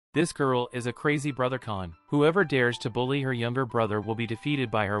This girl is a crazy brothercon. Whoever dares to bully her younger brother will be defeated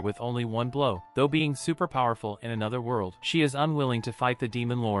by her with only one blow. Though being super powerful in another world, she is unwilling to fight the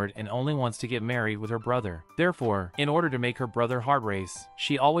demon lord and only wants to get married with her brother. Therefore, in order to make her brother heart race,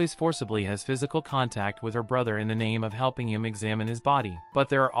 she always forcibly has physical contact with her brother in the name of helping him examine his body. But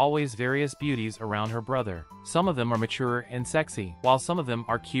there are always various beauties around her brother. Some of them are mature and sexy, while some of them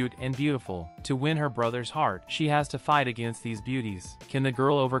are cute and beautiful. To win her brother's heart, she has to fight against these beauties. Can the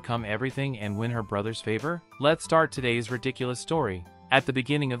girl overcome everything and win her brother's favor? Let's start today's ridiculous story. At the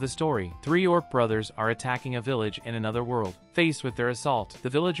beginning of the story, three orc brothers are attacking a village in another world. Faced with their assault, the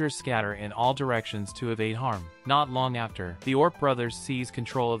villagers scatter in all directions to evade harm. Not long after, the orc brothers seize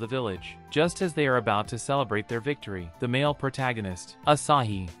control of the village. Just as they are about to celebrate their victory, the male protagonist,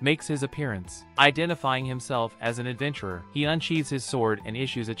 Asahi, makes his appearance. Identifying himself as an adventurer, he unsheathes his sword and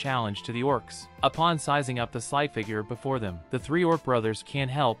issues a challenge to the orcs. Upon sizing up the slight figure before them, the three orc brothers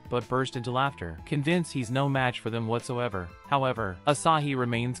can't help but burst into laughter, convinced he's no match for them whatsoever. However, Asahi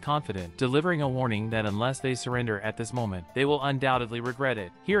remains confident, delivering a warning that unless they surrender at this moment, they will undoubtedly regret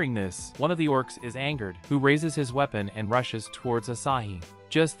it. Hearing this, one of the orcs is angered, who raises his weapon and rushes towards Asahi.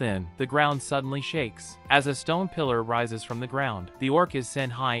 Just then, the ground suddenly shakes. As a stone pillar rises from the ground, the orc is sent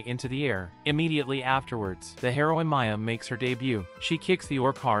high into the air. Immediately afterwards, the heroine Maya makes her debut. She kicks the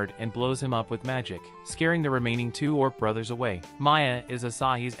orc hard and blows him up with magic, scaring the remaining two orc brothers away. Maya is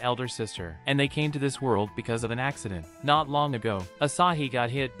Asahi's elder sister, and they came to this world because of an accident. Not long ago, Asahi got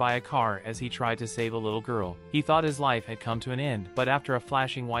hit by a car as he tried to save a little girl. He thought his life had come to an end, but after a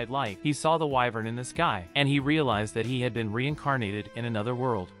flashing white light, he saw the wyvern in the sky, and he realized that he had been reincarnated in another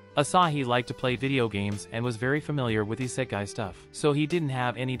world. Asahi liked to play video games and was very familiar with Isekai stuff, so he didn't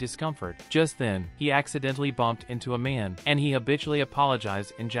have any discomfort. Just then, he accidentally bumped into a man, and he habitually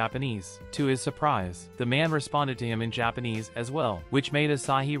apologized in Japanese. To his surprise, the man responded to him in Japanese as well, which made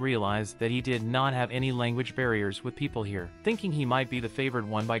Asahi realize that he did not have any language barriers with people here. Thinking he might be the favored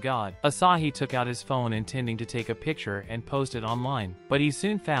one by God, Asahi took out his phone intending to take a picture and post it online, but he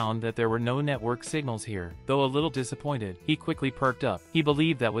soon found that there were no network signals here. Though a little disappointed, he quickly perked up. He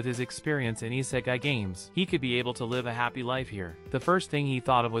believed that with his experience in Isekai games, he could be able to live a happy life here. The first thing he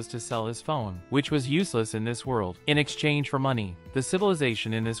thought of was to sell his phone, which was useless in this world, in exchange for money. The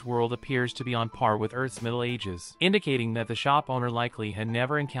civilization in this world appears to be on par with Earth's Middle Ages, indicating that the shop owner likely had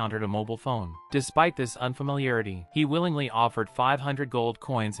never encountered a mobile phone. Despite this unfamiliarity, he willingly offered 500 gold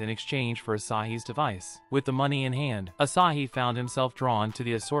coins in exchange for Asahi's device. With the money in hand, Asahi found himself drawn to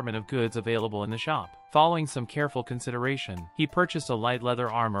the assortment of goods available in the shop. Following some careful consideration, he purchased a light leather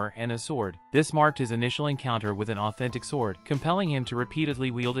armor and a sword. This marked his initial encounter with an authentic sword, compelling him to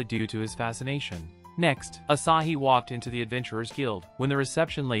repeatedly wield it due to his fascination. Next, Asahi walked into the Adventurers Guild. When the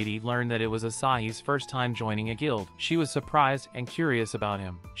reception lady learned that it was Asahi's first time joining a guild, she was surprised and curious about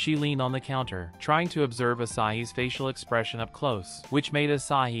him. She leaned on the counter, trying to observe Asahi's facial expression up close, which made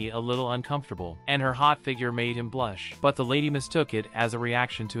Asahi a little uncomfortable, and her hot figure made him blush. But the lady mistook it as a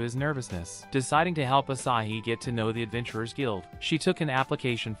reaction to his nervousness. Deciding to help Asahi get to know the Adventurers Guild, she took an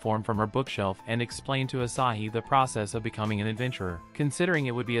application form from her bookshelf and explained to Asahi the process of becoming an adventurer. Considering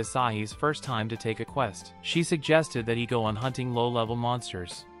it would be Asahi's first time to take a quest, she suggested that he go on hunting low-level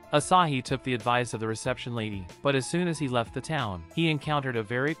monsters. Asahi took the advice of the reception lady, but as soon as he left the town, he encountered a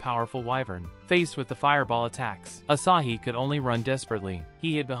very powerful wyvern. Faced with the fireball attacks, Asahi could only run desperately.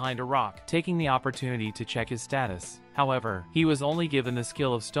 He hid behind a rock, taking the opportunity to check his status. However, he was only given the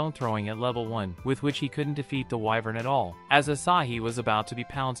skill of stone throwing at level 1, with which he couldn't defeat the wyvern at all. As Asahi was about to be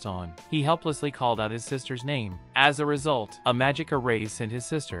pounced on, he helplessly called out his sister's name. As a result, a magic array sent his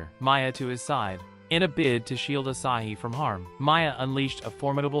sister, Maya, to his side. In a bid to shield Asahi from harm, Maya unleashed a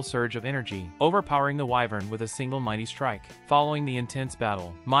formidable surge of energy, overpowering the wyvern with a single mighty strike. Following the intense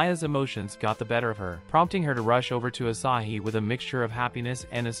battle, Maya's emotions got the better of her, prompting her to rush over to Asahi with a mixture of happiness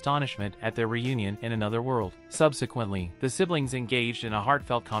and astonishment at their reunion in another world. Subsequently, the siblings engaged in a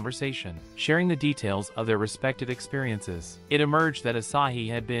heartfelt conversation, sharing the details of their respective experiences. It emerged that Asahi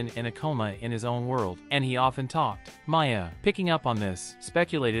had been in a coma in his own world, and he often talked. Maya, picking up on this,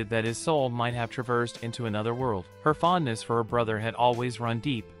 speculated that his soul might have traversed into another world. Her fondness for her brother had always run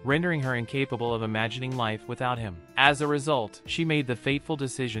deep, rendering her incapable of imagining life without him. As a result, she made the fateful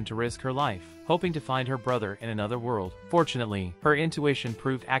decision to risk her life, hoping to find her brother in another world. Fortunately, her intuition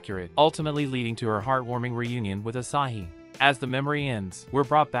proved accurate, ultimately leading to her heartwarming reunion with Asahi. As the memory ends, we're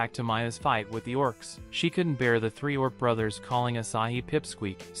brought back to Maya's fight with the orcs. She couldn't bear the three orc brothers calling Asahi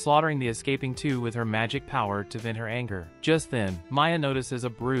pipsqueak, slaughtering the escaping two with her magic power to vent her anger. Just then, Maya notices a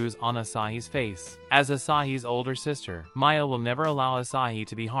bruise on Asahi's face. As Asahi's older sister, Maya will never allow Asahi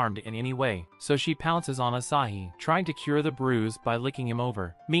to be harmed in any way, so she pounces on Asahi, trying to cure the bruise by licking him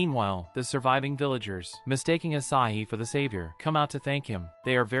over. Meanwhile, the surviving villagers, mistaking Asahi for the savior, come out to thank him.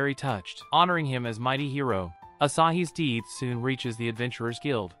 They are very touched, honoring him as mighty hero. Asahi's deed soon reaches the Adventurers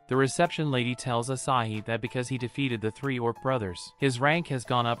Guild. The reception lady tells Asahi that because he defeated the three orc brothers, his rank has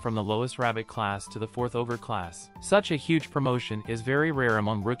gone up from the lowest rabbit class to the 4th ogre class. Such a huge promotion is very rare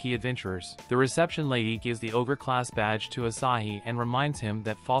among rookie adventurers. The reception lady gives the ogre class badge to Asahi and reminds him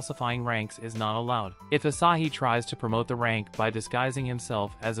that falsifying ranks is not allowed. If Asahi tries to promote the rank by disguising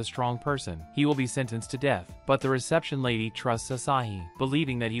himself as a strong person, he will be sentenced to death. But the reception lady trusts Asahi,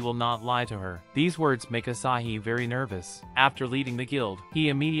 believing that he will not lie to her. These words make Asahi very nervous. After leading the guild, he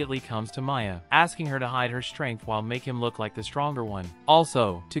immediately comes to Maya, asking her to hide her strength while make him look like the stronger one.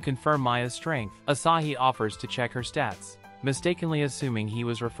 Also, to confirm Maya's strength, Asahi offers to check her stats, mistakenly assuming he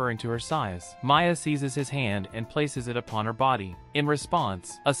was referring to her size. Maya seizes his hand and places it upon her body. In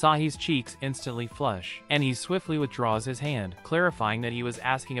response, Asahi's cheeks instantly flush, and he swiftly withdraws his hand, clarifying that he was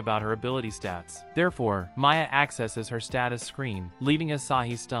asking about her ability stats. Therefore, Maya accesses her status screen, leaving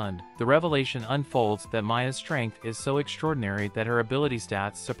Asahi stunned. The revelation unfolds that Maya's strength is so extraordinary that her ability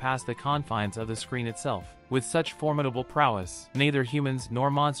stats surpass the confines of the screen itself. With such formidable prowess, neither humans nor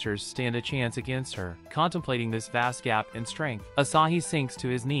monsters stand a chance against her. Contemplating this vast gap in strength, Asahi sinks to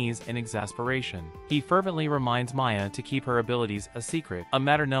his knees in exasperation. He fervently reminds Maya to keep her abilities a secret, a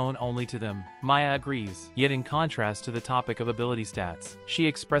matter known only to them. Maya agrees, yet in contrast to the topic of ability stats, she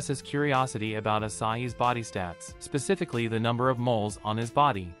expresses curiosity about Asahi's body stats, specifically the number of moles on his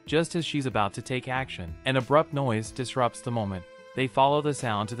body. Just as she's about to take action, an abrupt noise disrupts the moment. They follow the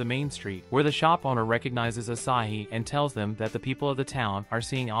sound to the main street, where the shop owner recognizes Asahi and tells them that the people of the town are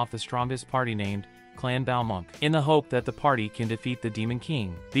seeing off the strongest party named Clan Balmonk, in the hope that the party can defeat the Demon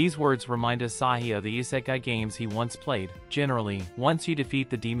King. These words remind Asahi of the Isekai games he once played. Generally, once you defeat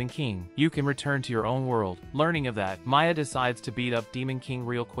the Demon King, you can return to your own world. Learning of that, Maya decides to beat up Demon King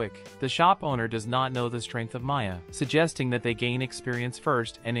real quick. The shop owner does not know the strength of Maya, suggesting that they gain experience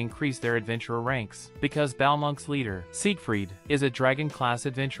first and increase their adventurer ranks. Because Balmonk's leader, Siegfried, is a dragon-class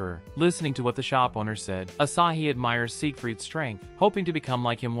adventurer. Listening to what the shop owner said, Asahi admires Siegfried's strength, hoping to become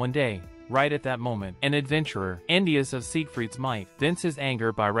like him one day. Right at that moment, an adventurer, envious of Siegfried's might, vents his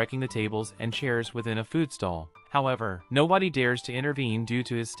anger by wrecking the tables and chairs within a food stall. However, nobody dares to intervene due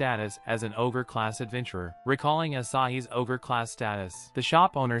to his status as an ogre-class adventurer. Recalling Asahi's ogre-class status, the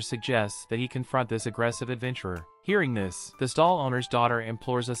shop owner suggests that he confront this aggressive adventurer. Hearing this, the stall owner's daughter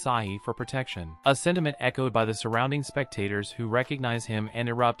implores Asahi for protection, a sentiment echoed by the surrounding spectators who recognize him and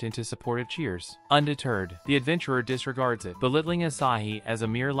erupt into supportive cheers. Undeterred, the adventurer disregards it, belittling Asahi as a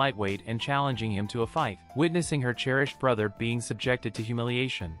mere lightweight and challenging him to a fight. Witnessing her cherished brother being subjected to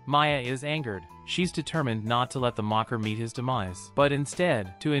humiliation, Maya is angered. She's determined not to let the mocker meet his demise, but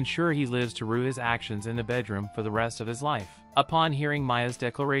instead, to ensure he lives to rue his actions in the bedroom for the rest of his life. Upon hearing Maya's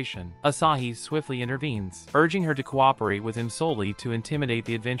declaration, Asahi swiftly intervenes, urging her to cooperate with him solely to intimidate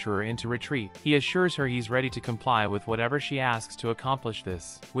the adventurer into retreat. He assures her he's ready to comply with whatever she asks to accomplish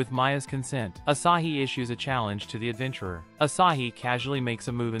this. With Maya's consent, Asahi issues a challenge to the adventurer. Asahi casually makes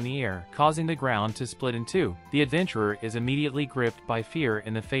a move in the air, causing the ground to split in two. The adventurer is immediately gripped by fear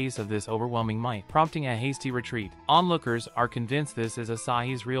in the face of this overwhelming might, prompting a hasty retreat. Onlookers are convinced this is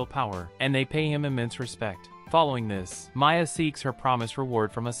Asahi's real power, and they pay him immense respect. Following this, Maya seeks her promised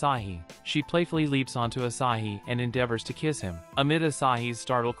reward from Asahi. She playfully leaps onto Asahi and endeavors to kiss him. Amid Asahi's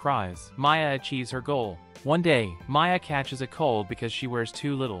startled cries, Maya achieves her goal. One day, Maya catches a cold because she wears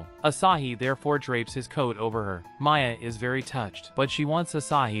too little. Asahi therefore drapes his coat over her. Maya is very touched, but she wants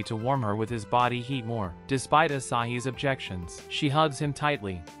Asahi to warm her with his body heat more. Despite Asahi's objections, she hugs him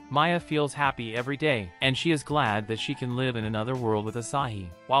tightly. Maya feels happy every day, and she is glad that she can live in another world with Asahi.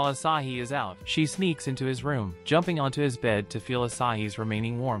 While Asahi is out, she sneaks into his room, jumping onto his bed to feel Asahi's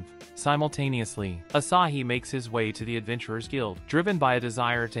remaining warmth. Simultaneously, Asahi makes his way to the Adventurers Guild, driven by a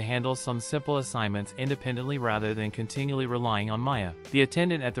desire to handle some simple assignments independently rather than continually relying on Maya. The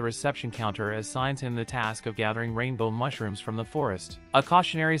attendant at the reception counter assigns him the task of gathering rainbow mushrooms from the forest. A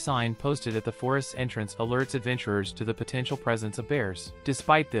cautionary sign posted at the forest's entrance alerts adventurers to the potential presence of bears.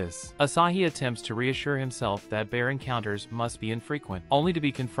 Despite this, Asahi attempts to reassure himself that bear encounters must be infrequent, only to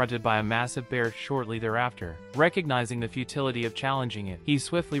be confronted by a massive bear shortly thereafter. Recognizing the futility of challenging it, he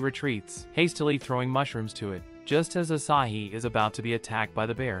swiftly retreats, hastily throwing mushrooms to it. Just as Asahi is about to be attacked by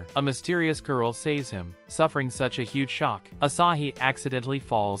the bear, a mysterious girl saves him. Suffering such a huge shock, Asahi accidentally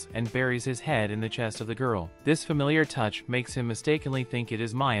falls and buries his head in the chest of the girl. This familiar touch makes him mistakenly think it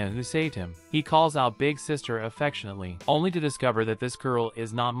is Maya who saved him. He calls out Big Sister affectionately, only to discover that this girl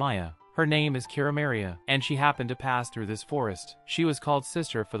is not Maya. Her name is Kiramaria, and she happened to pass through this forest. She was called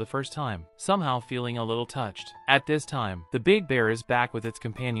Sister for the first time, somehow feeling a little touched. At this time, the big bear is back with its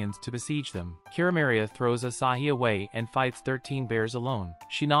companions to besiege them. Kiramaria throws Asahi away and fights 13 bears alone.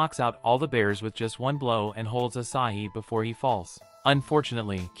 She knocks out all the bears with just one blow and holds Asahi before he falls.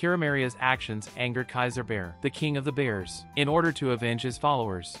 Unfortunately, Kiramaria's actions angered Kaiser Bear, the king of the bears. In order to avenge his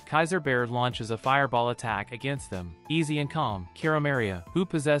followers, Kaiser Bear launches a fireball attack against them. Easy and calm, Kiramaria, who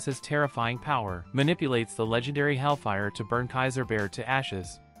possesses terrifying power, manipulates the legendary hellfire to burn Kaiser Bear to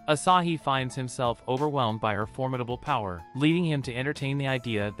ashes. Asahi finds himself overwhelmed by her formidable power, leading him to entertain the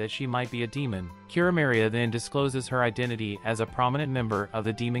idea that she might be a demon. Kiramaria then discloses her identity as a prominent member of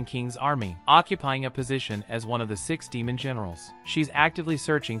the Demon King's army, occupying a position as one of the 6 demon generals. She's actively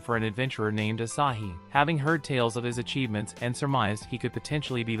searching for an adventurer named Asahi, having heard tales of his achievements and surmised he could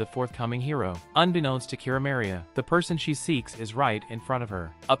potentially be the forthcoming hero. Unbeknownst to Kiramaria, the person she seeks is right in front of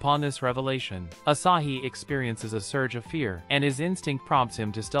her. Upon this revelation, Asahi experiences a surge of fear, and his instinct prompts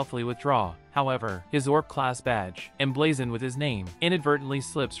him to stealthily withdraw. However, his Orb-class badge, emblazoned with his name, inadvertently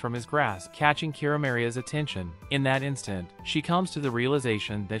slips from his grasp, catching Kiramaria's attention. In that instant, she comes to the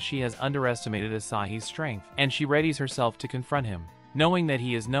realization that she has underestimated Asahi's strength, and she readies herself to confront him. Knowing that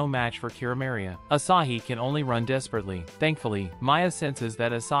he is no match for Kiramaria, Asahi can only run desperately. Thankfully, Maya senses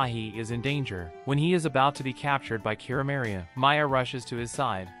that Asahi is in danger. When he is about to be captured by Kiramaria, Maya rushes to his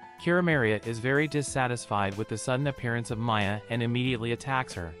side. Kiramaria is very dissatisfied with the sudden appearance of Maya and immediately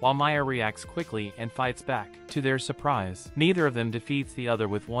attacks her, while Maya reacts quickly and fights back. To their surprise, neither of them defeats the other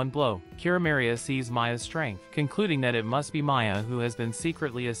with one blow. Kiramaria sees Maya's strength, concluding that it must be Maya who has been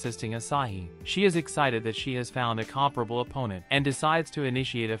secretly assisting Asahi. She is excited that she has found a comparable opponent, and decides to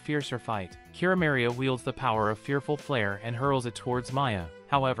initiate a fiercer fight. Kiramaria wields the power of Fearful Flare and hurls it towards Maya.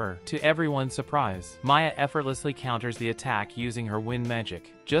 However, to everyone's surprise, Maya effortlessly counters the attack using her wind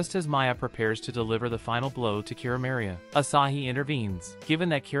magic. Just as Maya prepares to deliver the final blow to Kiramaria, Asahi intervenes. Given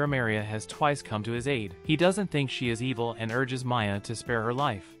that Kiramaria has twice come to his aid, he doesn't think she is evil and urges Maya to spare her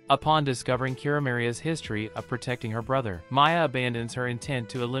life. Upon discovering Kiramaria's history of protecting her brother, Maya abandons her intent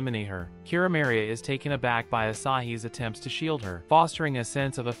to eliminate her. Kiramaria is taken aback by Asahi's attempts to shield her, fostering a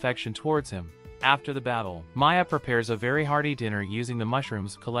sense of affection towards him. After the battle, Maya prepares a very hearty dinner using the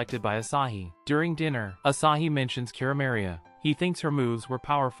mushrooms collected by Asahi. During dinner, Asahi mentions Kiramaria. He thinks her moves were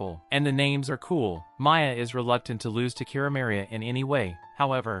powerful, and the names are cool. Maya is reluctant to lose to Kiramaria in any way.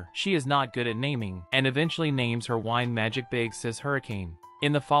 However, she is not good at naming, and eventually names her wine magic Big Sis Hurricane.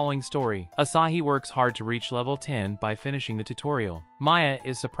 In the following story, Asahi works hard to reach level 10 by finishing the tutorial. Maya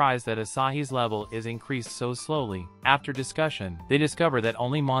is surprised that Asahi's level is increased so slowly. After discussion, they discover that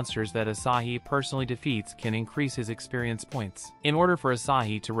only monsters that Asahi personally defeats can increase his experience points. In order for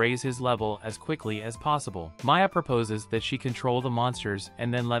Asahi to raise his level as quickly as possible, Maya proposes that she control the monsters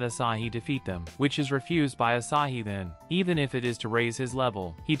and then let Asahi defeat them, which is refused by Asahi then. Even if it is to raise his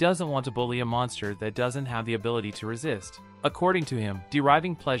level, he doesn't want to bully a monster that doesn't have the ability to resist. According to him,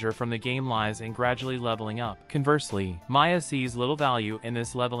 deriving pleasure from the game lies in gradually leveling up. Conversely, Maya sees little value in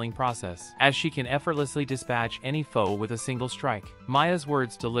this leveling process, as she can effortlessly dispatch any foe with a single strike. Maya's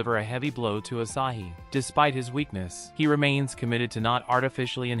words deliver a heavy blow to Asahi. Despite his weakness, he remains committed to not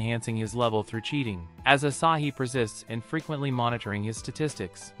artificially enhancing his level through cheating. As Asahi persists in frequently monitoring his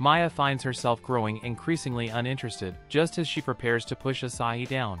statistics, Maya finds herself growing increasingly uninterested. Just as she prepares to push Asahi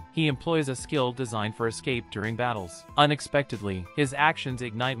down, he employs a skill designed for escape during battles. Unexpectedly, his actions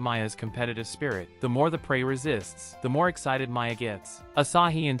ignite Maya's competitive spirit. The more the prey resists, the more excited Maya gets.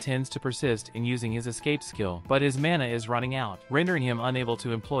 Asahi intends to persist in using his escape skill, but his mana is running out, rendering him unable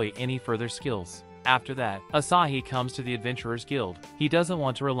to employ any further skills. After that, Asahi comes to the Adventurers Guild. He doesn't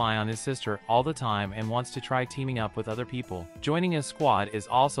want to rely on his sister all the time and wants to try teaming up with other people. Joining a squad is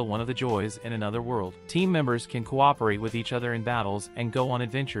also one of the joys in another world. Team members can cooperate with each other in battles and go on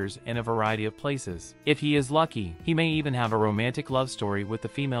adventures in a variety of places. If he is lucky, he may even have a romantic love story with the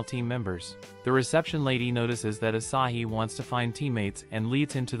female team members. The reception lady notices that Asahi wants to find teammates and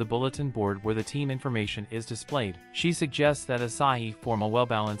leads him to the bulletin board where the team information is displayed. She suggests that Asahi form a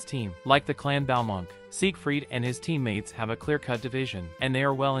well-balanced team, like the clan Balmonk. Siegfried and his teammates have a clear-cut division, and they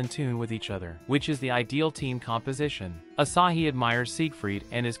are well in tune with each other, which is the ideal team composition. Asahi admires Siegfried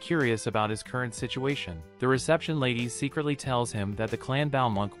and is curious about his current situation. The reception lady secretly tells him that the clan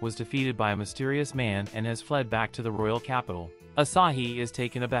Balmonk was defeated by a mysterious man and has fled back to the royal capital. Asahi is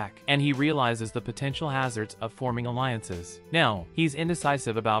taken aback, and he realizes the potential hazards of forming alliances. Now, he's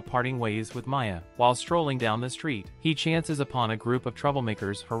indecisive about parting ways with Maya. While strolling down the street, he chances upon a group of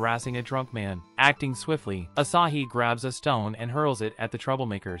troublemakers harassing a drunk man. Acting swiftly, Asahi grabs a stone and hurls it at the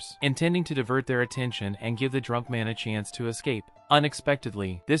troublemakers, intending to divert their attention and give the drunk man a chance to escape.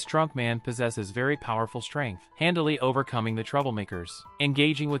 Unexpectedly, this drunk man possesses very powerful strength, handily overcoming the troublemakers.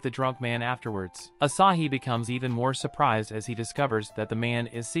 Engaging with the drunk man afterwards, Asahi becomes even more surprised as he discovers that the man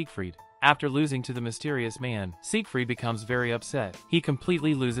is Siegfried. After losing to the mysterious man, Siegfried becomes very upset. He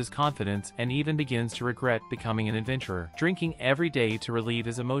completely loses confidence and even begins to regret becoming an adventurer, drinking every day to relieve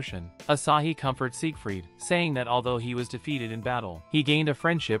his emotion. Asahi comforts Siegfried, saying that although he was defeated in battle, he gained a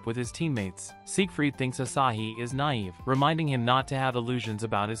friendship with his teammates. Siegfried thinks Asahi is naive, reminding him not to have illusions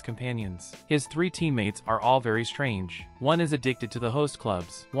about his companions. His 3 teammates are all very strange. One is addicted to the host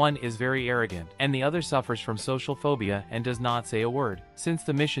clubs, one is very arrogant, and the other suffers from social phobia and does not say a word. Since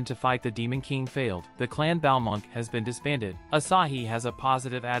the mission to fight the Demon King failed, the clan Balmonk has been disbanded. Asahi has a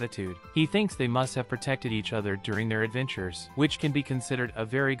positive attitude. He thinks they must have protected each other during their adventures, which can be considered a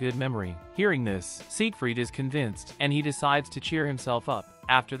very good memory. Hearing this, Siegfried is convinced, and he decides to cheer himself up.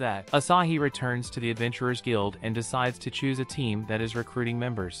 After that, Asahi returns to the Adventurers Guild and decides to choose a team that is recruiting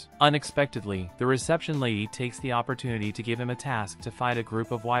members. Unexpectedly, the reception lady takes the opportunity to give him a task to fight a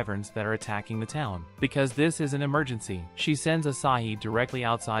group of wyverns that are attacking the town. Because this is an emergency, she sends Asahi directly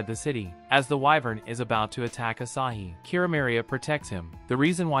outside the city. As the wyvern is about to attack Asahi, Kiramaria protects him. The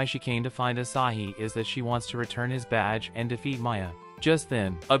reason why she came to find Asahi is that she wants to return his badge and defeat Maya. Just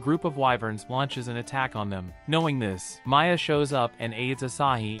then, a group of wyverns launches an attack on them. Knowing this, Maya shows up and aids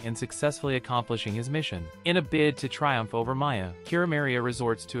Asahi in successfully accomplishing his mission. In a bid to triumph over Maya, Kiramaria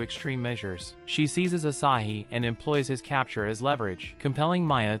resorts to extreme measures. She seizes Asahi and employs his capture as leverage, compelling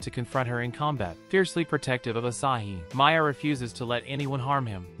Maya to confront her in combat. Fiercely protective of Asahi, Maya refuses to let anyone harm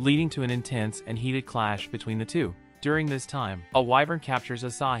him, leading to an intense and heated clash between the two. During this time, a wyvern captures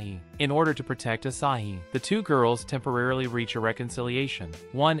Asahi. In order to protect Asahi, the 2 girls temporarily reach a reconciliation.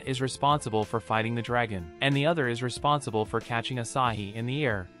 One is responsible for fighting the dragon, and the other is responsible for catching Asahi in the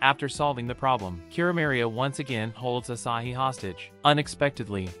air. After solving the problem, Kiramaria once again holds Asahi hostage.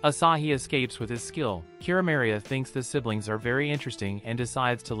 Unexpectedly, Asahi escapes with his skill. Kiramaria thinks the siblings are very interesting and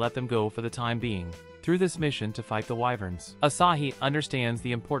decides to let them go for the time being. Through this mission to fight the wyverns, Asahi understands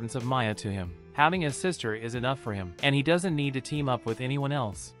the importance of Maya to him. Having a sister is enough for him, and he doesn't need to team up with anyone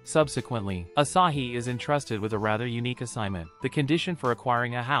else. Subsequently, Asahi is entrusted with a rather unique assignment. The condition for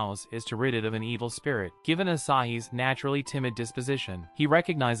acquiring a house is to rid it of an evil spirit. Given Asahi's naturally timid disposition, he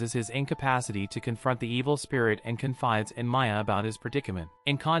recognizes his incapacity to confront the evil spirit and confides in Maya about his predicament.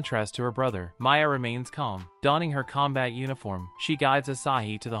 In contrast to her brother, Maya remains calm. Donning her combat uniform, she guides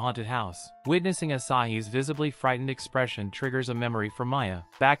Asahi to the haunted house. Witnessing Asahi's visibly frightened expression triggers a memory from Maya,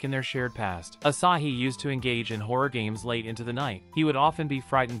 back in their shared past. Asahi used to engage in horror games late into the night. He would often be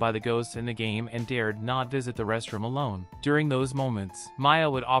frightened by the ghosts in the game and dared not visit the restroom alone. During those moments, Maya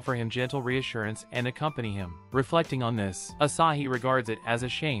would offer him gentle reassurance and accompany him. Reflecting on this, Asahi regards it as a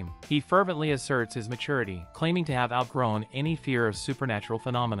shame. He fervently asserts his maturity, claiming to have outgrown any fear of supernatural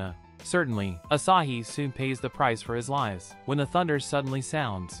phenomena. Certainly, Asahi soon pays the price for his lies. When the thunder suddenly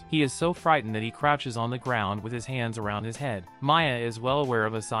sounds, he is so frightened that he crouches on the ground with his hands around his head. Maya is well aware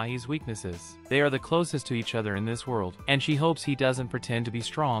of Asahi's weaknesses. They are the closest to each other in this world, and she hopes he doesn't pretend to be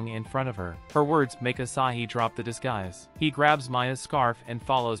strong in front of her. Her words make Asahi drop the disguise. He grabs Maya's scarf and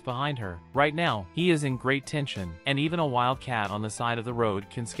follows behind her. Right now, he is in great tension, and even a wild cat on the side of the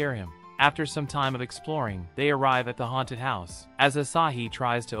road can scare him. After some time of exploring, they arrive at the haunted house. As Asahi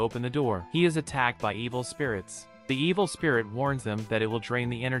tries to open the door, he is attacked by evil spirits. The evil spirit warns them that it will drain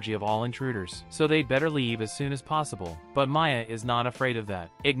the energy of all intruders, so they'd better leave as soon as possible. But Maya is not afraid of that.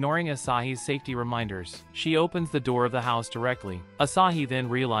 Ignoring Asahi's safety reminders, she opens the door of the house directly. Asahi then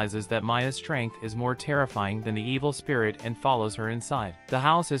realizes that Maya's strength is more terrifying than the evil spirit and follows her inside. The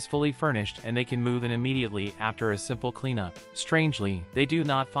house is fully furnished and they can move in immediately after a simple cleanup. Strangely, they do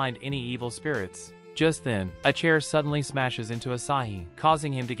not find any evil spirits. Just then, a chair suddenly smashes into Asahi,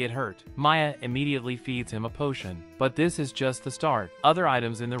 causing him to get hurt. Maya immediately feeds him a potion, but this is just the start. Other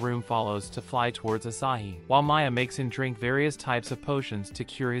items in the room follows to fly towards Asahi, while Maya makes him drink various types of potions to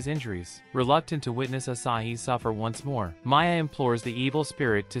cure his injuries. Reluctant to witness Asahi suffer once more, Maya implores the evil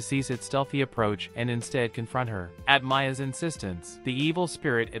spirit to cease its stealthy approach and instead confront her. At Maya's insistence, the evil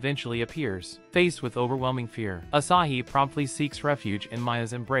spirit eventually appears. Faced with overwhelming fear, Asahi promptly seeks refuge in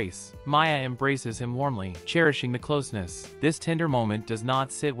Maya's embrace. Maya embraces him warmly, cherishing the closeness. This tender moment does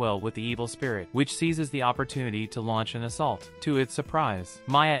not sit well with the evil spirit, which seizes the opportunity to launch an assault. To its surprise,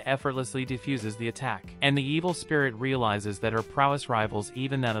 Maya effortlessly defuses the attack, and the evil spirit realizes that her prowess rivals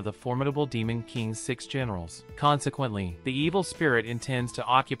even that of the formidable Demon King's 6 generals. Consequently, the evil spirit intends to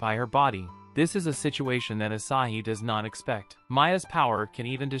occupy her body. This is a situation that Asahi does not expect. Maya's power can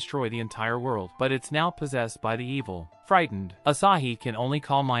even destroy the entire world, but it's now possessed by the evil. Frightened, Asahi can only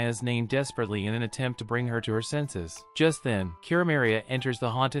call Maya's name desperately in an attempt to bring her to her senses. Just then, Kiramaria enters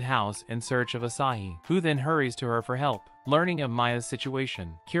the haunted house in search of Asahi, who then hurries to her for help. Learning of Maya's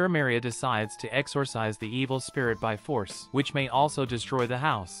situation, Kiramaria decides to exorcise the evil spirit by force, which may also destroy the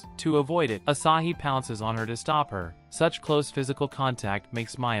house. To avoid it, Asahi pounces on her to stop her. Such close physical contact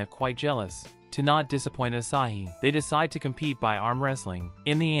makes Maya quite jealous. To not disappoint Asahi, they decide to compete by arm wrestling.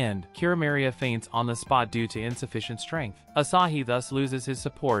 In the end, Kiramaria faints on the spot due to insufficient strength. Asahi thus loses his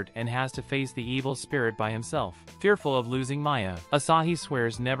support and has to face the evil spirit by himself. Fearful of losing Maya, Asahi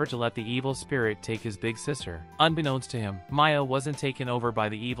swears never to let the evil spirit take his big sister. Unbeknownst to him, Maya wasn't taken over by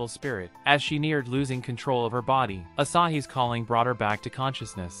the evil spirit. As she neared losing control of her body, Asahi's calling brought her back to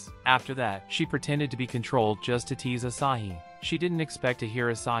consciousness. After that, she pretended to be controlled just to tease Asahi. She didn't expect to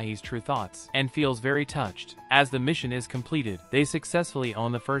hear Asahi's true thoughts, and feels very touched. As the mission is completed, they successfully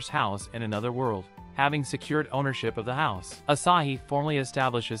own the first house in another world. Having secured ownership of the house, Asahi formally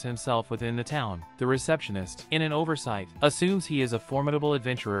establishes himself within the town. The receptionist, in an oversight, assumes he is a formidable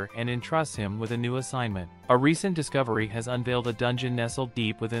adventurer and entrusts him with a new assignment. A recent discovery has unveiled a dungeon nestled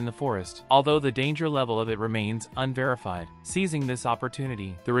deep within the forest, although the danger level of it remains unverified. Seizing this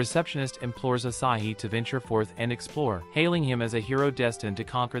opportunity, the receptionist implores Asahi to venture forth and explore, hailing him as a hero destined to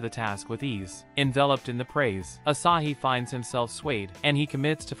conquer the task with ease. Enveloped in the praise, Asahi finds himself swayed, and he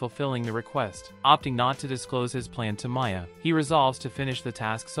commits to fulfilling the request. Opting not to disclose his plan to Maya, he resolves to finish the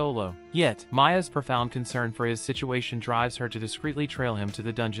task solo. Yet, Maya's profound concern for his situation drives her to discreetly trail him to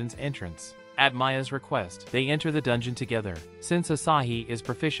the dungeon's entrance. At Maya's request, they enter the dungeon together. Since Asahi is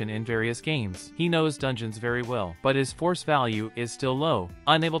proficient in various games, he knows dungeons very well, but his force value is still low.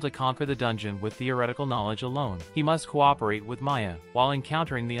 Unable to conquer the dungeon with theoretical knowledge alone, he must cooperate with Maya. While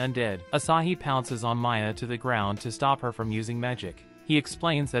encountering the undead, Asahi pounces on Maya to the ground to stop her from using magic. He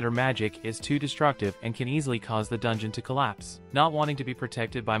explains that her magic is too destructive and can easily cause the dungeon to collapse. Not wanting to be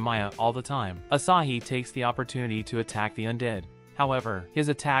protected by Maya all the time, Asahi takes the opportunity to attack the undead. However, his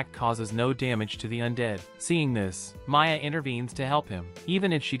attack causes no damage to the undead. Seeing this, Maya intervenes to help him.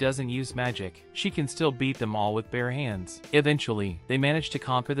 Even if she doesn't use magic, she can still beat them all with bare hands. Eventually, they manage to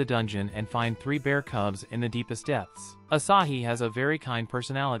conquer the dungeon and find 3 bear cubs in the deepest depths. Asahi has a very kind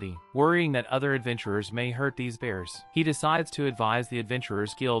personality. Worrying that other adventurers may hurt these bears, he decides to advise the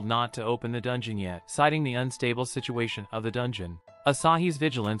Adventurers Guild not to open the dungeon yet, citing the unstable situation of the dungeon. Asahi's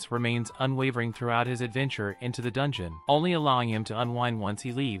vigilance remains unwavering throughout his adventure into the dungeon, only allowing him to unwind once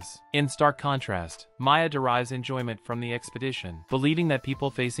he leaves. In stark contrast, Maya derives enjoyment from the expedition, believing that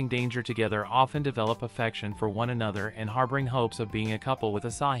people facing danger together often develop affection for one another and harboring hopes of being a couple with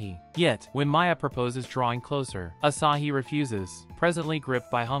Asahi. Yet, when Maya proposes drawing closer, Asahi refuses. Presently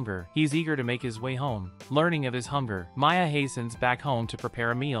gripped by hunger, he's eager to make his way home. Learning of his hunger, Maya hastens back home to prepare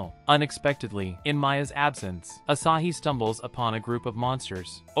a meal. Unexpectedly, in Maya's absence, Asahi stumbles upon a group of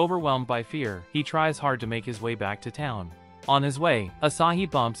monsters. Overwhelmed by fear, he tries hard to make his way back to town. On his way, Asahi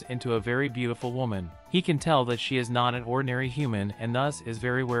bumps into a very beautiful woman. He can tell that she is not an ordinary human and thus is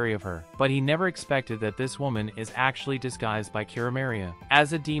very wary of her, but he never expected that this woman is actually disguised by Kiramaria.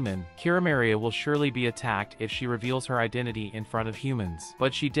 As a demon, Kiramaria will surely be attacked if she reveals her identity in front of humans,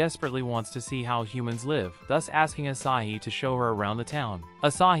 but she desperately wants to see how humans live, thus asking Asahi to show her around the town.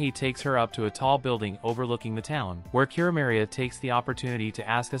 Asahi takes her up to a tall building overlooking the town, where Kiramaria takes the opportunity to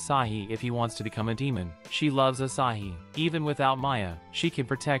ask Asahi if he wants to become a demon. She loves Asahi. Even without Maya, she can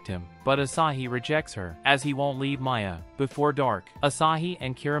protect him, but Asahi rejects her, as he won't leave Maya. Before dark, Asahi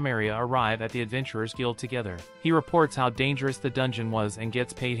and Kiramaria arrive at the Adventurers Guild together. He reports how dangerous the dungeon was and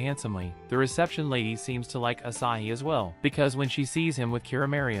gets paid handsomely. The reception lady seems to like Asahi as well, because when she sees him with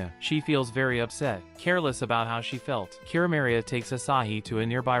Kiramaria, she feels very upset. Careless about how she felt, Kiramaria takes Asahi to a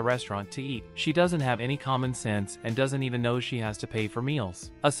nearby restaurant to eat. She doesn't have any common sense and doesn't even know she has to pay for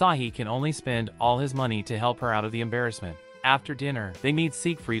meals. Asahi can only spend all his money to help her out of the embarrassment. After dinner, they meet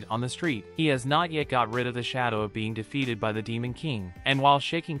Siegfried on the street. He has not yet got rid of the shadow of being defeated by the Demon King, and while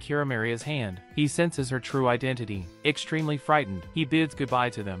shaking Kiramaria's hand, he senses her true identity. Extremely frightened, he bids goodbye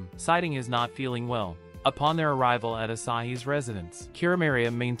to them, citing his not feeling well. Upon their arrival at Asahi's residence,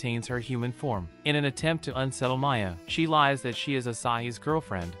 Kiramaria maintains her human form. In an attempt to unsettle Maya, she lies that she is Asahi's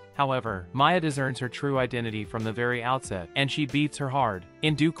girlfriend. However, Maya discerns her true identity from the very outset, and she beats her hard.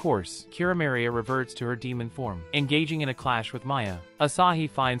 In due course, Kiramaria reverts to her demon form, engaging in a clash with Maya. Asahi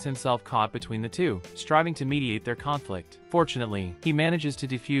finds himself caught between the two, striving to mediate their conflict. Fortunately, he manages to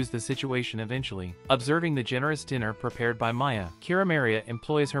defuse the situation eventually. Observing the generous dinner prepared by Maya, Kiramaria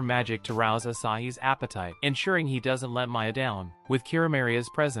employs her magic to rouse Asahi's appetite, ensuring he doesn't let Maya down. With Kiramaria's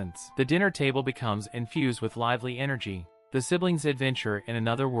presence, the dinner table becomes infused with lively energy. The siblings' adventure in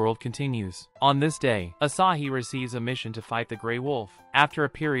another world continues. On this day, Asahi receives a mission to fight the Grey Wolf. After a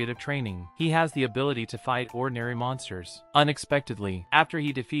period of training, he has the ability to fight ordinary monsters. Unexpectedly, after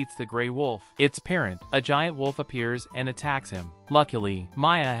he defeats the Grey Wolf, its parent, a giant wolf, appears and attacks him. Luckily,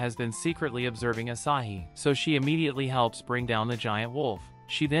 Maya has been secretly observing Asahi, so she immediately helps bring down the giant wolf.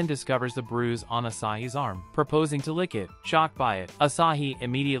 She then discovers the bruise on Asahi's arm, proposing to lick it. Shocked by it, Asahi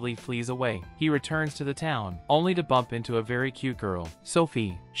immediately flees away. He returns to the town, only to bump into a very cute girl,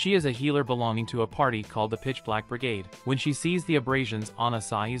 Sophie. She is a healer belonging to a party called the Pitch Black Brigade. When she sees the abrasions on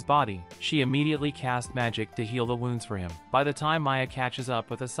Asahi's body, she immediately casts magic to heal the wounds for him. By the time Maya catches up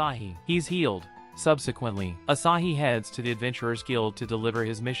with Asahi, he's healed. Subsequently, Asahi heads to the Adventurers Guild to deliver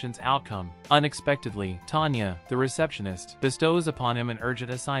his mission's outcome. Unexpectedly, Tanya, the receptionist, bestows upon him an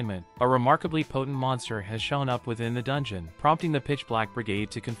urgent assignment. A remarkably potent monster has shown up within the dungeon, prompting the Pitch Black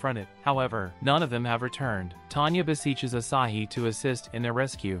Brigade to confront it. However, none of them have returned. Tanya beseeches Asahi to assist in their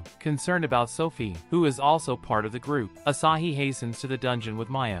rescue. Concerned about Sophie, who is also part of the group, Asahi hastens to the dungeon with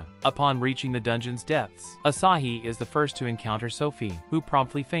Maya. Upon reaching the dungeon's depths, Asahi is the first to encounter Sophie, who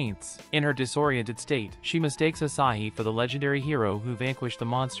promptly faints. In her disoriented state, she mistakes Asahi for the legendary hero who vanquished the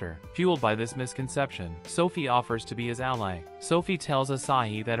monster. Fueled by this misconception, Sophie offers to be his ally. Sophie tells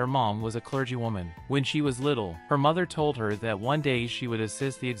Asahi that her mom was a clergywoman. When she was little, her mother told her that one day she would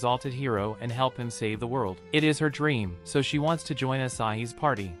assist the exalted hero and help him save the world. It is her dream, so she wants to join Asahi's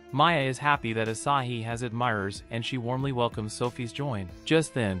party. Maya is happy that Asahi has admirers and she warmly welcomes Sophie's join.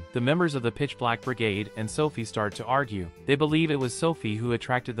 Just then, the members of the Pitch Black Brigade and Sophie start to argue. They believe it was Sophie who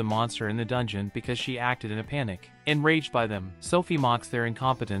attracted the monster in the dungeon because she acted in a panic. Enraged by them, Sophie mocks their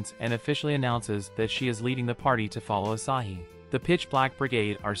incompetence and officially announces that she is leading the party to follow Asahi. The Pitch Black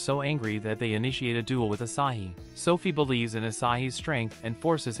Brigade are so angry that they initiate a duel with Asahi. Sophie believes in Asahi's strength and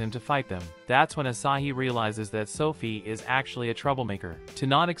forces him to fight them. That's when Asahi realizes that Sophie is actually a troublemaker. To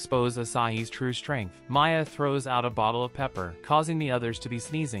not expose Asahi's true strength, Maya throws out a bottle of pepper, causing the others to be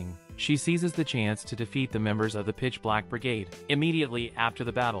sneezing. She seizes the chance to defeat the members of the Pitch Black Brigade. Immediately after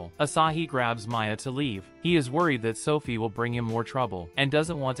the battle, Asahi grabs Maya to leave. He is worried that Sophie will bring him more trouble, and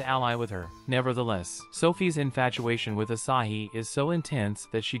doesn't want to ally with her. Nevertheless, Sophie's infatuation with Asahi is so intense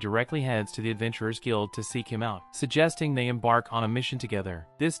that she directly heads to the Adventurers Guild to seek him out, suggesting they embark on a mission together.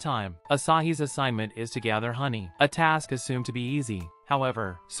 This time, Asahi's assignment is to gather honey, a task assumed to be easy.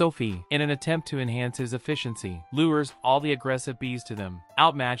 However, Sophie, in an attempt to enhance his efficiency, lures all the aggressive bees to them.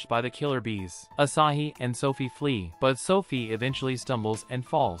 Outmatched by the killer bees, Asahi and Sophie flee, but Sophie eventually stumbles and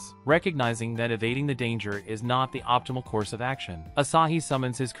falls. Recognizing that evading the danger is not the optimal course of action, Asahi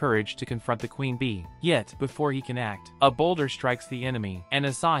summons his courage to confront the queen bee. Yet, before he can act, a boulder strikes the enemy, and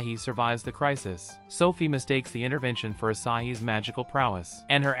Asahi survives the crisis. Sophie mistakes the intervention for Asahi's magical prowess,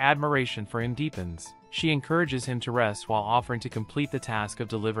 and her admiration for him deepens. She encourages him to rest while offering to complete the task of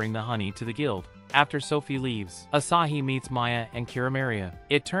delivering the honey to the guild. After Sophie leaves, Asahi meets Maya and Kiramaria.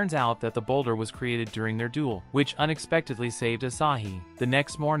 It turns out that the boulder was created during their duel, which unexpectedly saved Asahi. The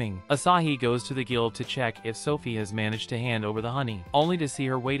next morning, Asahi goes to the guild to check if Sophie has managed to hand over the honey, only to see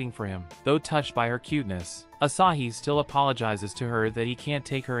her waiting for him. Though touched by her cuteness, Asahi still apologizes to her that he can't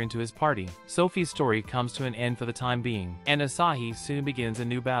take her into his party. Sophie's story comes to an end for the time being, and Asahi soon begins a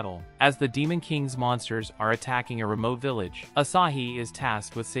new battle. As the Demon King's monsters are attacking a remote village, Asahi is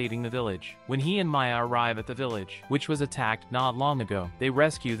tasked with saving the village. When he and Maya arrive at the village, which was attacked not long ago, they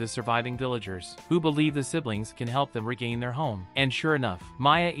rescue the surviving villagers, who believe the siblings can help them regain their home. And sure enough,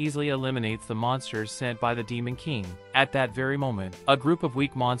 Maya easily eliminates the monsters sent by the Demon King. At that very moment, a group of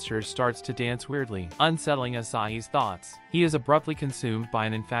weak monsters starts to dance weirdly, unsettling Asahi's thoughts. He is abruptly consumed by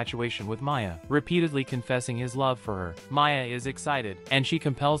an infatuation with Maya, repeatedly confessing his love for her. Maya is excited, and she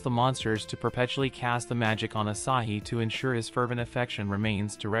compels the monsters to perpetually cast the magic on Asahi to ensure his fervent affection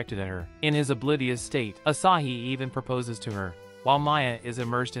remains directed at her. In his oblivious state, Asahi even proposes to her. While Maya is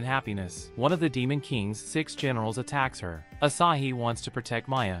immersed in happiness, one of the Demon King's 6 generals attacks her. Asahi wants to protect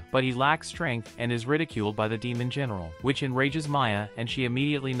Maya, but he lacks strength and is ridiculed by the demon general, which enrages Maya, and she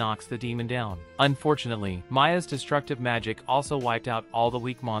immediately knocks the demon down. Unfortunately, Maya's destructive magic also wiped out all the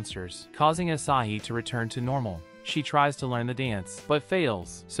weak monsters, causing Asahi to return to normal. She tries to learn the dance, but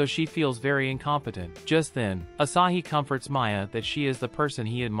fails, so she feels very incompetent. Just then, Asahi comforts Maya that she is the person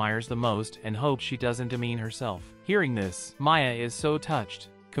he admires the most and hopes she doesn't demean herself. Hearing this, Maya is so touched.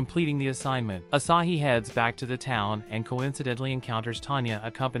 Completing the assignment, Asahi heads back to the town and coincidentally encounters Tanya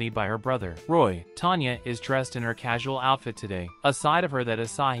accompanied by her brother, Roy. Tanya is dressed in her casual outfit today, a side of her that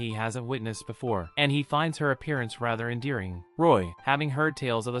Asahi hasn't witnessed before, and he finds her appearance rather endearing. Roy, having heard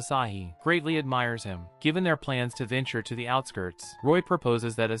tales of Asahi, greatly admires him. Given their plans to venture to the outskirts, Roy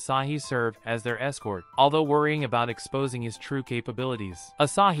proposes that Asahi serve as their escort, although worrying about exposing his true capabilities.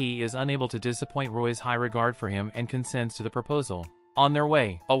 Asahi is unable to disappoint Roy's high regard for him and consents to the proposal. On their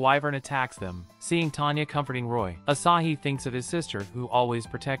way, a wyvern attacks them. Seeing Tanya comforting Roy, Asahi thinks of his sister who always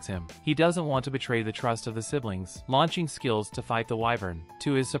protects him. He doesn't want to betray the trust of the siblings, launching skills to fight the wyvern.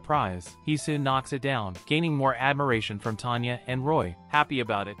 To his surprise, he soon knocks it down, gaining more admiration from Tanya and Roy. Happy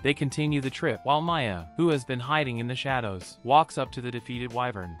about it, they continue the trip, while Maya, who has been hiding in the shadows, walks up to the defeated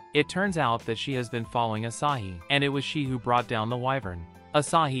wyvern. It turns out that she has been following Asahi, and it was she who brought down the wyvern.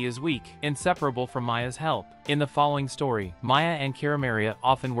 Asahi is weak, inseparable from Maya's help. In the following story, Maya and Kiramaria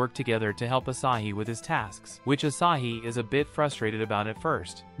often work together to help Asahi with his tasks, which Asahi is a bit frustrated about at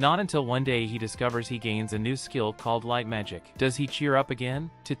first. Not until one day he discovers he gains a new skill called light magic. Does he cheer up again?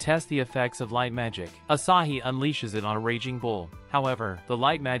 To test the effects of light magic, Asahi unleashes it on a raging bull. However, the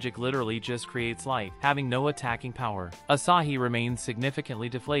light magic literally just creates light, having no attacking power. Asahi remains significantly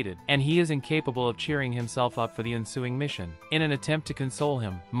deflated, and he is incapable of cheering himself up for the ensuing mission. In an attempt to console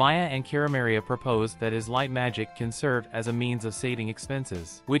him, Maya and Kiramaria propose that his light magic can serve as a means of saving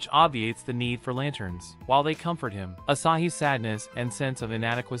expenses, which obviates the need for lanterns. While they comfort him, Asahi's sadness and sense of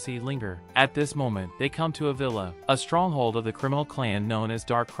inadequacy linger. At this moment, they come to a villa, a stronghold of the criminal clan known as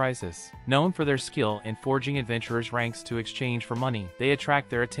Dark Crisis. Known for their skill in forging adventurers' ranks to exchange for money, they attract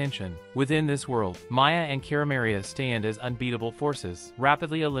their attention. Within this world, Maya and Kiramaria stand as unbeatable forces,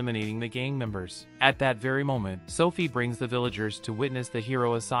 rapidly eliminating the gang members. At that very moment, Sophie brings the villagers to witness the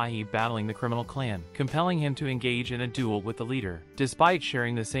hero Asahi battling the criminal clan, compelling him to engage in a duel with the leader. Despite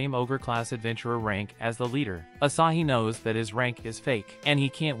sharing the same ogre-class adventurer rank as the leader, Asahi knows that his rank is fake, and he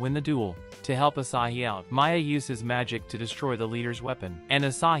can't win the duel. To help Asahi out, Maya uses magic to destroy the leader's weapon, and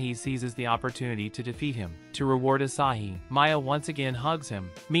Asahi seizes the opportunity to defeat him. To reward Asahi, Maya once again hugs him.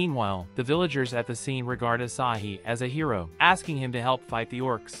 Meanwhile, the villagers at the scene regard Asahi as a hero, asking him to help fight the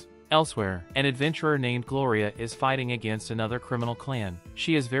orcs. Elsewhere, an adventurer named Gloria is fighting against another criminal clan.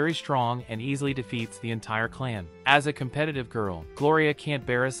 She is very strong and easily defeats the entire clan. As a competitive girl, Gloria can't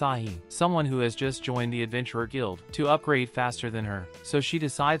bear Asahi, someone who has just joined the adventurer guild, to upgrade faster than her, so she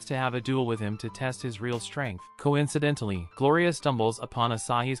decides to have a duel with him to test his real strength. Coincidentally, Gloria stumbles upon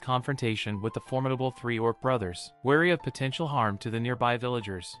Asahi's confrontation with the formidable three orc brothers. Wary of potential harm to the nearby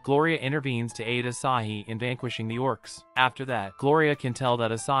villagers, Gloria intervenes to aid Asahi in vanquishing the orcs. After that, Gloria can tell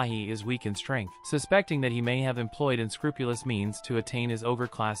that Asahi is weak in strength, suspecting that he may have employed unscrupulous means to attain his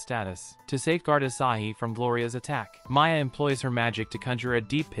ogre-class status. To safeguard Asahi from Gloria's attack, Maya employs her magic to conjure a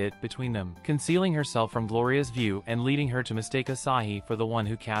deep pit between them, concealing herself from Gloria's view and leading her to mistake Asahi for the one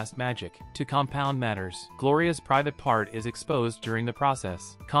who cast magic. To compound matters, Gloria's private part is exposed during the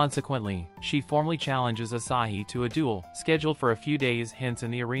process. Consequently, she formally challenges Asahi to a duel, scheduled for a few days hence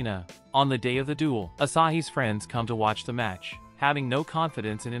in the arena. On the day of the duel, Asahi's friends come to watch the match. Having no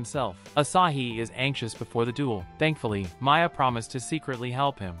confidence in himself, Asahi is anxious before the duel. Thankfully, Maya promised to secretly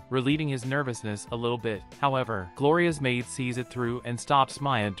help him, relieving his nervousness a little bit. However, Gloria's maid sees it through and stops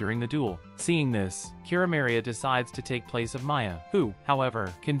Maya during the duel. Seeing this, Kiramaria decides to take place of Maya, who,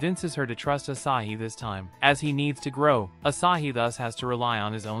 however, convinces her to trust Asahi this time. As he needs to grow, Asahi thus has to rely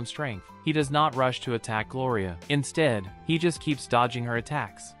on his own strength. He does not rush to attack Gloria. Instead, he just keeps dodging her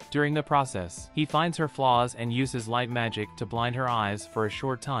attacks. During the process, he finds her flaws and uses light magic to blind her eyes for a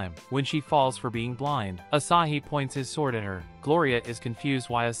short time. When she falls for being blind, Asahi points his sword at her. Gloria is confused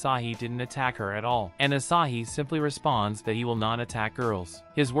why Asahi didn't attack her at all, and Asahi simply responds that he will not attack girls.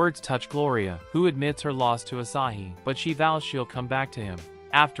 His words touch Gloria, who admits her loss to Asahi, but she vows she'll come back to him.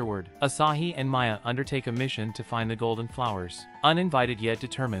 Afterward, Asahi and Maya undertake a mission to find the golden flowers. Uninvited yet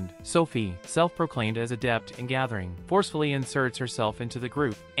determined, Sophie, self-proclaimed as adept in gathering, forcefully inserts herself into the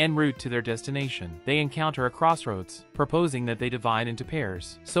group, en route to their destination. They encounter a crossroads, proposing that they divide into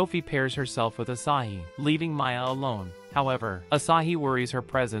pairs. Sophie pairs herself with Asahi, leaving Maya alone. However, Asahi worries her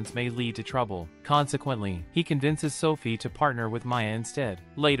presence may lead to trouble. Consequently, he convinces Sophie to partner with Maya instead.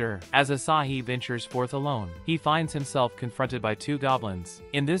 Later, as Asahi ventures forth alone, he finds himself confronted by two goblins.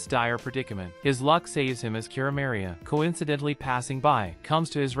 In this dire predicament, his luck saves him as Kiramaria, coincidentally passing by, comes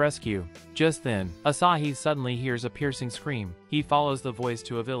to his rescue. Just then, Asahi suddenly hears a piercing scream. he follows the voice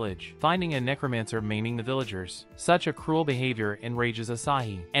to a village, finding a necromancer maiming the villagers. Such a cruel behavior enrages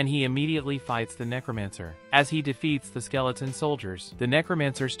Asahi, and he immediately fights the necromancer. As he defeats the skeleton soldiers, the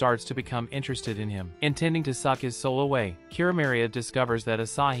necromancer starts to become interested in him, intending to suck his soul away. Kiramaria discovers that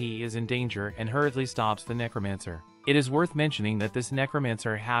Asahi is in danger and hurriedly stops the necromancer. It is worth mentioning that this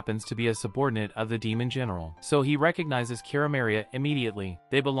necromancer happens to be a subordinate of the demon general, so he recognizes Kiramaria immediately.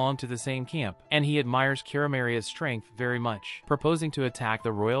 They belong to the same camp, and he admires Kiramaria's strength very much, proposing to attack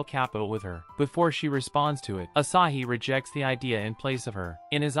the royal capital with her. Before she responds to it, Asahi rejects the idea in place of her.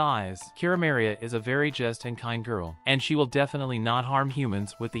 In his eyes, Kiramaria is a very just and kind girl, and she will definitely not harm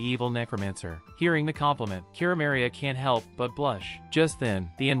humans with the evil necromancer. Hearing the compliment, Kiramaria can't help but blush. Just then,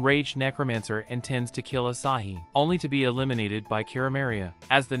 the enraged necromancer intends to kill Asahi, only to be eliminated by Kiramaria.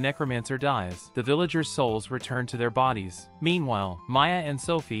 As the necromancer dies, the villagers' souls return to their bodies. Meanwhile, Maya and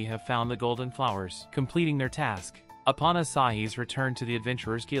Sophie have found the golden flowers, completing their task. Upon Asahi's return to the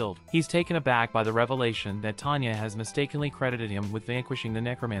Adventurers Guild, he's taken aback by the revelation that Tanya has mistakenly credited him with vanquishing the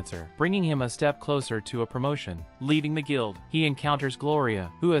necromancer, bringing him a step closer to a promotion. Leaving the guild, he encounters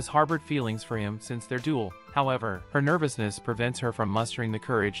Gloria, who has harbored feelings for him since their duel. However, her nervousness prevents her from mustering the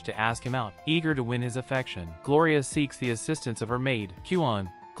courage to ask him out. Eager to win his affection, Gloria seeks the assistance of her maid, Kuon.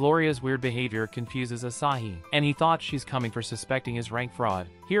 Gloria's weird behavior confuses Asahi, and he thought she's coming for suspecting his rank fraud.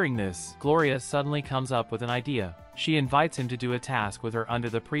 Hearing this, Gloria suddenly comes up with an idea. She invites him to do a task with her under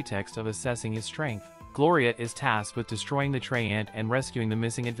the pretext of assessing his strength. Gloria is tasked with destroying the Trey Ant and rescuing the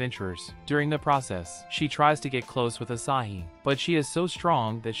missing adventurers. During the process, she tries to get close with Asahi, but she is so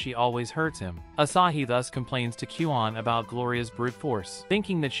strong that she always hurts him. Asahi thus complains to Kuon about Gloria's brute force,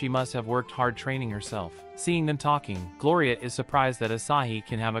 thinking that she must have worked hard training herself. Seeing them talking, Gloria is surprised that Asahi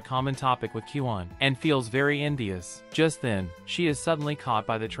can have a common topic with Kuon, and feels very envious. Just then, she is suddenly caught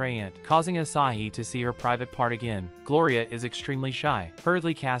by the Trey Ant, causing Asahi to see her private part again. Gloria is extremely shy,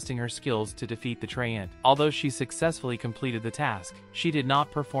 hurriedly casting her skills to defeat the Trey Ant. Although she successfully completed the task, she did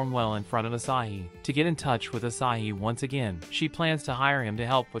not perform well in front of Asahi. To get in touch with Asahi once again, she plans to hire him to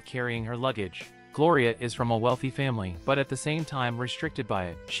help with carrying her luggage. Gloria is from a wealthy family, but at the same time restricted by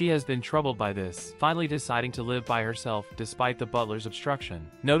it. She has been troubled by this, finally deciding to live by herself despite the butler's obstruction.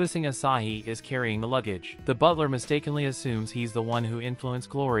 Noticing Asahi is carrying the luggage, the butler mistakenly assumes he's the one who influenced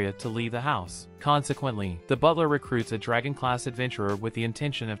Gloria to leave the house. Consequently, the butler recruits a dragon-class adventurer with the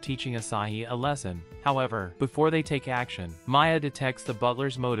intention of teaching Asahi a lesson. However, before they take action, Maya detects the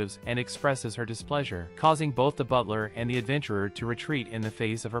butler's motives and expresses her displeasure, causing both the butler and the adventurer to retreat in the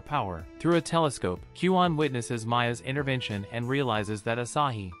face of her power. Through a telescope, Kuon witnesses Maya's intervention and realizes that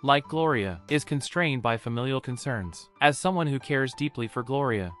Asahi, like Gloria, is constrained by familial concerns. As someone who cares deeply for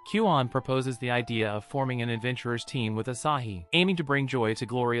Gloria, Kuon proposes the idea of forming an adventurers team with Asahi, aiming to bring joy to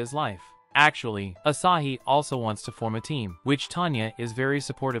Gloria's life. Actually, Asahi also wants to form a team, which Tanya is very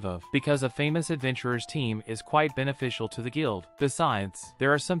supportive of, because a famous adventurers team is quite beneficial to the guild. Besides,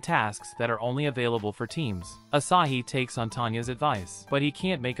 there are some tasks that are only available for teams. Asahi takes on Tanya's advice, but he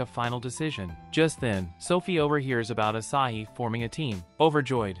can't make a final decision. Just then, Sophie overhears about Asahi forming a team.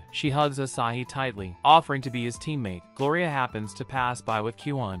 Overjoyed, she hugs Asahi tightly, offering to be his teammate. Gloria happens to pass by with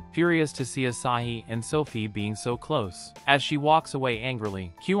Kuon, furious to see Asahi and Sophie being so close. As she walks away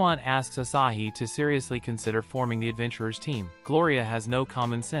angrily, Kuon asks Asahi to seriously consider forming the adventurers team. Gloria has no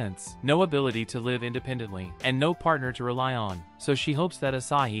common sense, no ability to live independently, and no partner to rely on, so she hopes that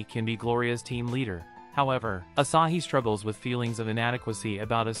Asahi can be Gloria's team leader. However, Asahi struggles with feelings of inadequacy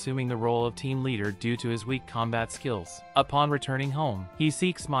about assuming the role of team leader due to his weak combat skills. Upon returning home, he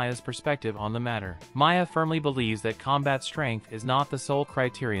seeks Maya's perspective on the matter. Maya firmly believes that combat strength is not the sole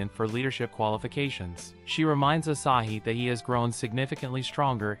criterion for leadership qualifications. She reminds Asahi that he has grown significantly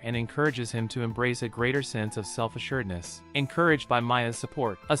stronger and encourages him to embrace a greater sense of self-assuredness. Encouraged by Maya's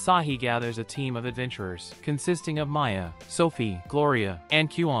support, Asahi gathers a team of adventurers, consisting of Maya, Sophie, Gloria, and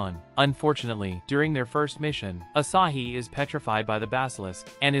Kuon. Unfortunately, during their first mission, Asahi is petrified by the basilisk,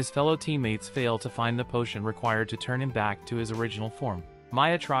 and his fellow teammates fail to find the potion required to turn him back to his original form.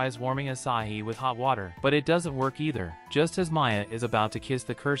 Maya tries warming Asahi with hot water, but it doesn't work either. Just as Maya is about to kiss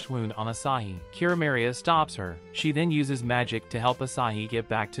the cursed wound on Asahi, Kiramaria stops her. She then uses magic to help Asahi get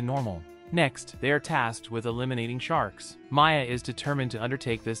back to normal. Next, they are tasked with eliminating sharks. Maya is determined to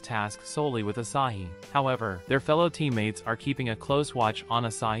undertake this task solely with Asahi. However, their fellow teammates are keeping a close watch on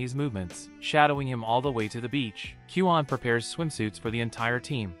Asahi's movements, shadowing him all the way to the beach. Kuon prepares swimsuits for the entire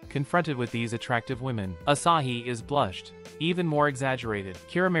team. Confronted with these attractive women, Asahi is blushed. Even more exaggerated,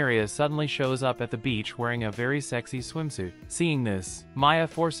 Kiramaria suddenly shows up at the beach wearing a very sexy swimsuit. Seeing this, Maya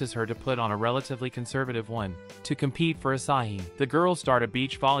forces her to put on a relatively conservative one. To compete for Asahi, the girls start a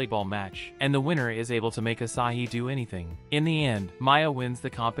beach volleyball match, and the winner is able to make Asahi do anything. In the end, Maya wins the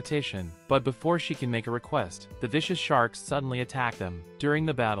competition, but before she can make a request, the vicious sharks suddenly attack them. During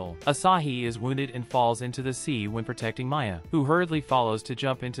the battle, Asahi is wounded and falls into the sea when protecting Maya, who hurriedly follows to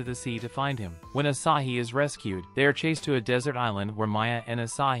jump into the sea to find him. When Asahi is rescued, they are chased to a desert island where Maya and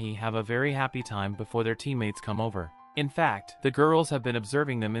Asahi have a very happy time before their teammates come over. In fact, the girls have been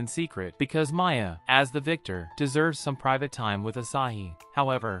observing them in secret because Maya, as the victor, deserves some private time with Asahi.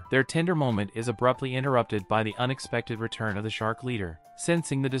 However, their tender moment is abruptly interrupted by the unexpected return of the shark leader.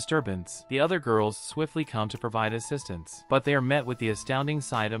 Sensing the disturbance, the other girls swiftly come to provide assistance, but they are met with the astounding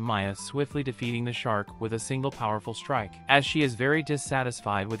sight of Maya swiftly defeating the shark with a single powerful strike, as she is very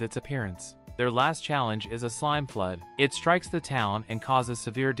dissatisfied with its appearance. Their last challenge is a slime flood. It strikes the town and causes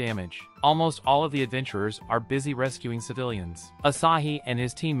severe damage. Almost all of the adventurers are busy rescuing civilians. Asahi and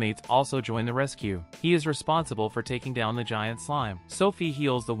his teammates also join the rescue. He is responsible for taking down the giant slime. Sophie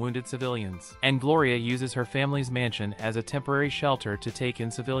heals the wounded civilians, and Gloria uses her family's mansion as a temporary shelter to take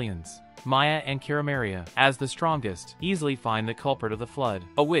in civilians. Maya and Kiramaria, as the strongest, easily find the culprit of the flood,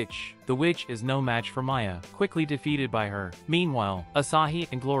 a witch. The witch is no match for Maya, quickly defeated by her. Meanwhile, Asahi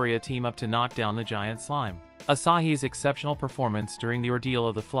and Gloria team up to knock down the giant slime. Asahi's exceptional performance during the ordeal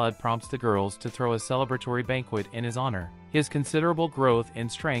of the flood prompts the girls to throw a celebratory banquet in his honor. His considerable growth in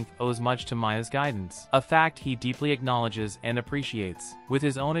strength owes much to Maya's guidance, a fact he deeply acknowledges and appreciates. With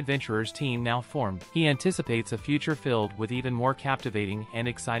his own adventurers team now formed, he anticipates a future filled with even more captivating and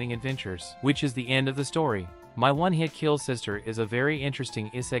exciting adventures, which is the end of the story. My One-Hit Kill Sister is a very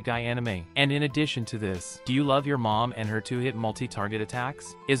interesting isekai anime, and in addition to this, Do You Love Your Mom and Her Two-Hit Multi-Target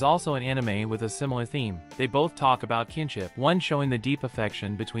Attacks is also an anime with a similar theme. They both talk about kinship, one showing the deep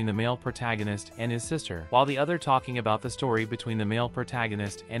affection between the male protagonist and his sister, while the other talking about the story between the male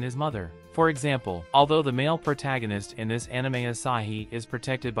protagonist and his mother. For example, although the male protagonist in this anime Asahi is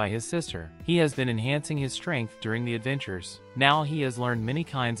protected by his sister, he has been enhancing his strength during the adventures. Now he has learned many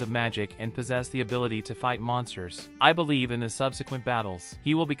kinds of magic and possessed the ability to fight monsters. I believe in the subsequent battles,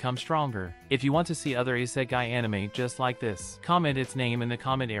 he will become stronger. If you want to see other isekai anime just like this, comment its name in the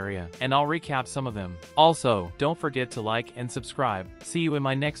comment area, and I'll recap some of them. Also, don't forget to like and subscribe. See you in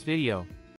my next video.